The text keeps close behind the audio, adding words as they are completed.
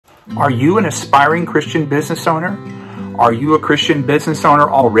Are you an aspiring Christian business owner? Are you a Christian business owner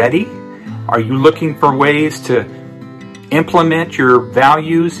already? Are you looking for ways to implement your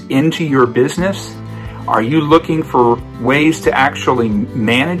values into your business? Are you looking for ways to actually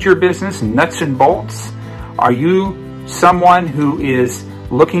manage your business, nuts and bolts? Are you someone who is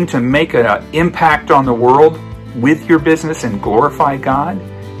looking to make an impact on the world with your business and glorify God?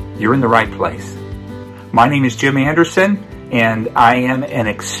 You're in the right place. My name is Jim Anderson, and I am an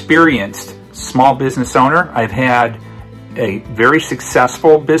experienced small business owner. I've had a very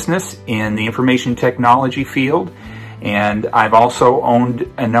successful business in the information technology field, and I've also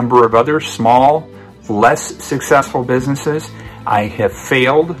owned a number of other small, less successful businesses. I have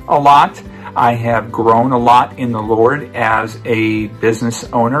failed a lot. I have grown a lot in the Lord as a business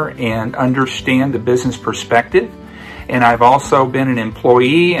owner and understand the business perspective. And I've also been an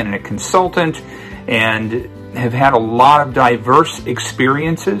employee and a consultant and have had a lot of diverse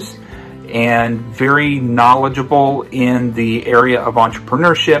experiences and very knowledgeable in the area of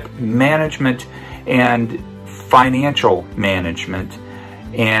entrepreneurship, management, and financial management.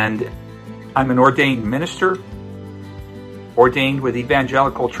 And I'm an ordained minister, ordained with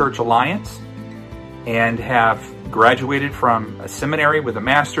Evangelical Church Alliance, and have graduated from a seminary with a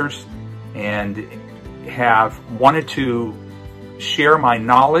master's, and have wanted to share my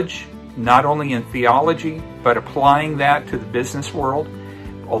knowledge, not only in theology, but applying that to the business world,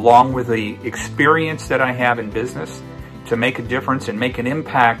 along with the experience that I have in business, to make a difference and make an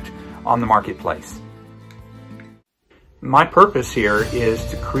impact on the marketplace. My purpose here is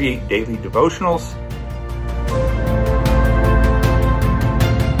to create daily devotionals,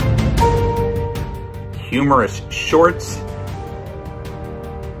 humorous shorts,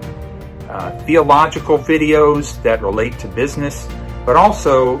 theological videos that relate to business, but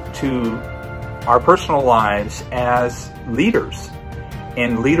also to our personal lives as leaders,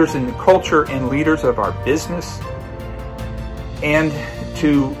 and leaders in the culture, and leaders of our business, and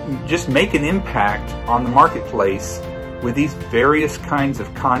to just make an impact on the marketplace with these various kinds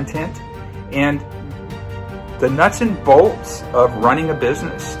of content and the nuts and bolts of running a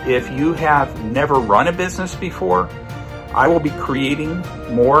business. If you have never run a business before, I will be creating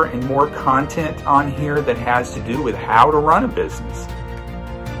more and more content on here that has to do with how to run a business.